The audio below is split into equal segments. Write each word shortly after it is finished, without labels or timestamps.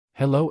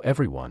Hello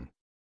everyone.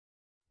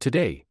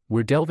 Today,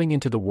 we're delving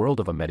into the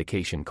world of a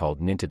medication called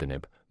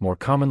Nintedanib, more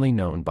commonly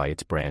known by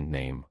its brand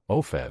name,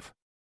 Ofev.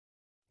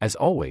 As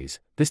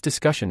always, this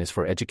discussion is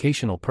for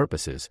educational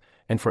purposes,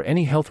 and for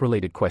any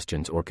health-related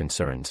questions or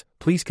concerns,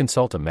 please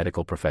consult a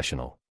medical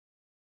professional.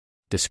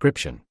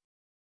 Description: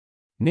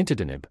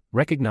 Nintedanib,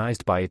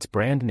 recognized by its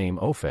brand name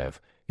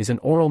Ofev, is an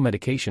oral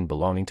medication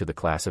belonging to the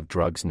class of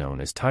drugs known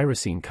as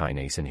tyrosine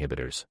kinase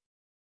inhibitors.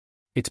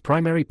 Its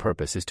primary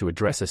purpose is to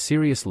address a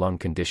serious lung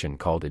condition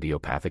called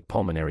idiopathic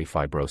pulmonary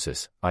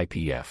fibrosis,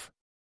 IPF.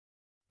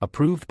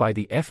 Approved by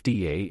the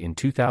FDA in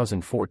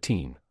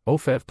 2014,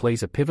 Ofev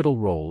plays a pivotal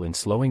role in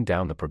slowing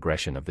down the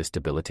progression of this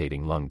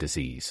debilitating lung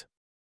disease.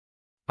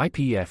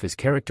 IPF is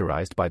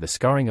characterized by the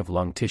scarring of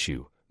lung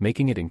tissue,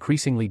 making it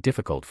increasingly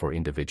difficult for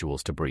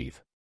individuals to breathe.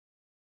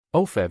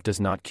 Ofev does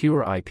not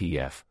cure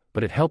IPF,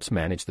 but it helps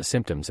manage the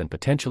symptoms and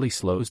potentially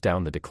slows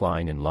down the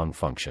decline in lung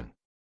function.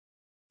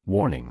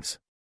 Warnings: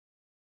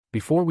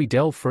 before we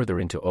delve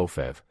further into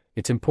Ofev,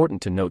 it's important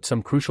to note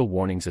some crucial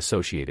warnings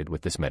associated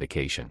with this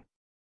medication.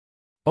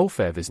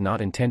 Ofev is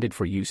not intended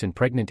for use in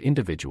pregnant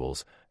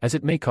individuals, as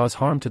it may cause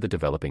harm to the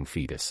developing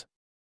fetus.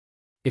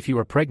 If you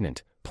are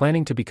pregnant,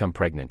 planning to become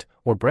pregnant,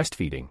 or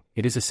breastfeeding,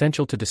 it is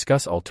essential to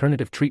discuss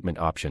alternative treatment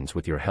options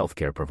with your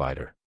healthcare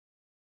provider.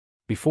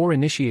 Before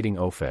initiating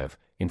Ofev,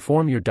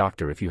 inform your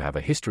doctor if you have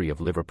a history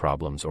of liver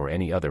problems or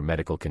any other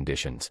medical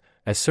conditions,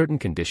 as certain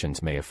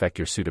conditions may affect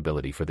your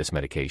suitability for this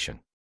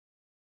medication.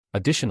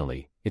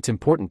 Additionally, it's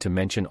important to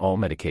mention all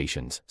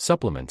medications,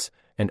 supplements,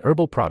 and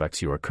herbal products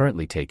you are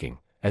currently taking,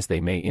 as they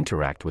may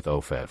interact with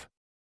Ofev.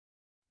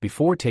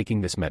 Before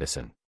taking this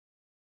medicine.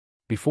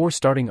 Before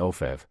starting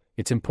Ofev,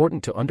 it's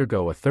important to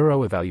undergo a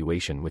thorough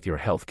evaluation with your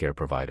healthcare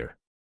provider.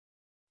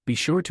 Be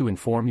sure to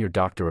inform your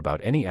doctor about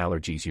any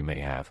allergies you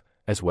may have,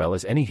 as well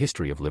as any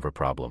history of liver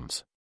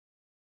problems.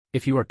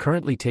 If you are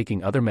currently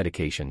taking other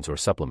medications or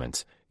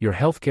supplements, your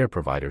healthcare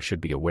provider should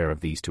be aware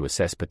of these to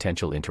assess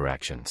potential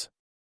interactions.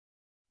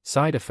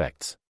 Side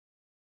effects: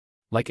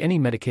 like any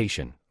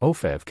medication,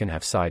 Ofev can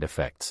have side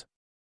effects.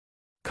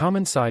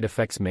 Common side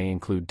effects may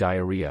include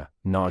diarrhea,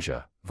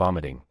 nausea,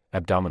 vomiting,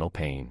 abdominal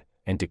pain,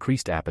 and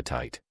decreased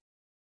appetite.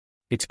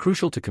 It's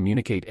crucial to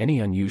communicate any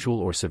unusual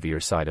or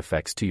severe side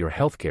effects to your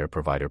healthcare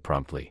provider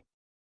promptly.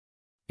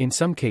 In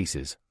some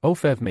cases,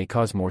 Ofev may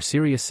cause more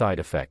serious side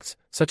effects,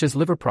 such as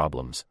liver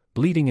problems,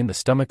 bleeding in the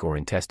stomach or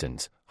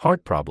intestines,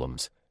 heart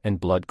problems, and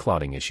blood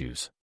clotting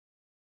issues.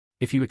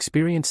 If you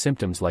experience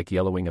symptoms like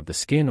yellowing of the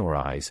skin or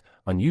eyes,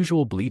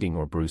 unusual bleeding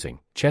or bruising,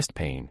 chest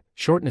pain,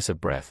 shortness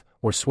of breath,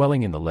 or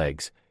swelling in the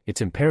legs,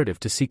 it's imperative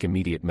to seek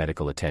immediate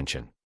medical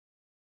attention.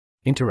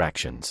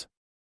 Interactions: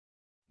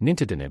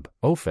 Nintedanib,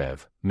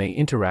 Ofev, may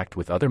interact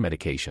with other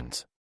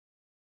medications.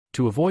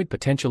 To avoid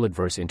potential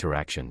adverse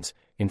interactions,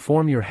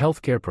 inform your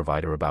healthcare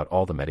provider about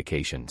all the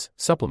medications,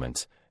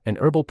 supplements, and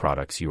herbal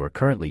products you are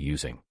currently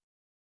using.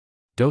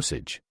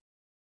 Dosage: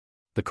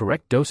 the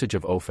correct dosage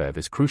of Ofev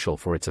is crucial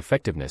for its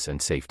effectiveness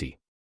and safety.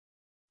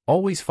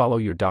 Always follow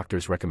your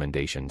doctor's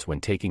recommendations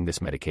when taking this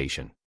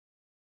medication.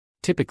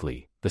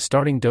 Typically, the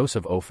starting dose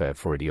of Ofev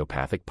for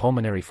idiopathic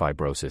pulmonary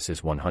fibrosis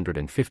is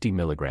 150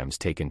 mg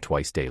taken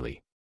twice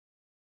daily.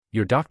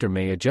 Your doctor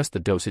may adjust the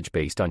dosage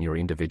based on your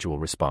individual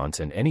response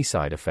and any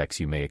side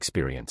effects you may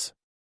experience.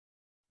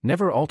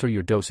 Never alter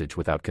your dosage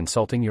without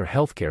consulting your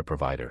healthcare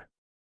provider.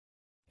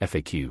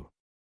 FAQ: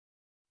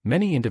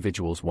 many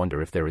individuals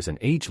wonder if there is an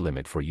age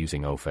limit for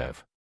using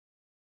Ofev.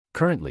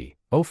 Currently,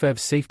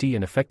 Ofev's safety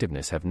and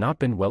effectiveness have not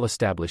been well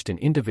established in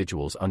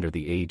individuals under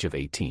the age of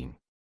 18.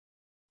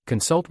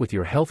 Consult with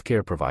your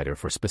healthcare provider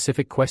for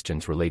specific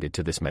questions related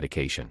to this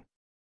medication.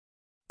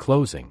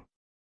 Closing: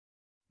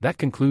 that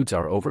concludes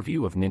our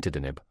overview of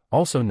Nintedanib,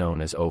 also known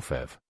as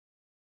Ofev.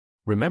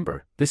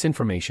 Remember, this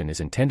information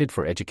is intended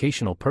for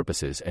educational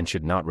purposes and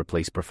should not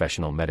replace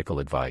professional medical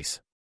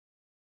advice.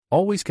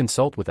 Always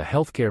consult with a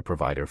healthcare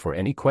provider for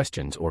any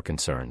questions or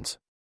concerns.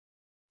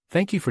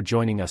 Thank you for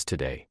joining us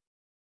today.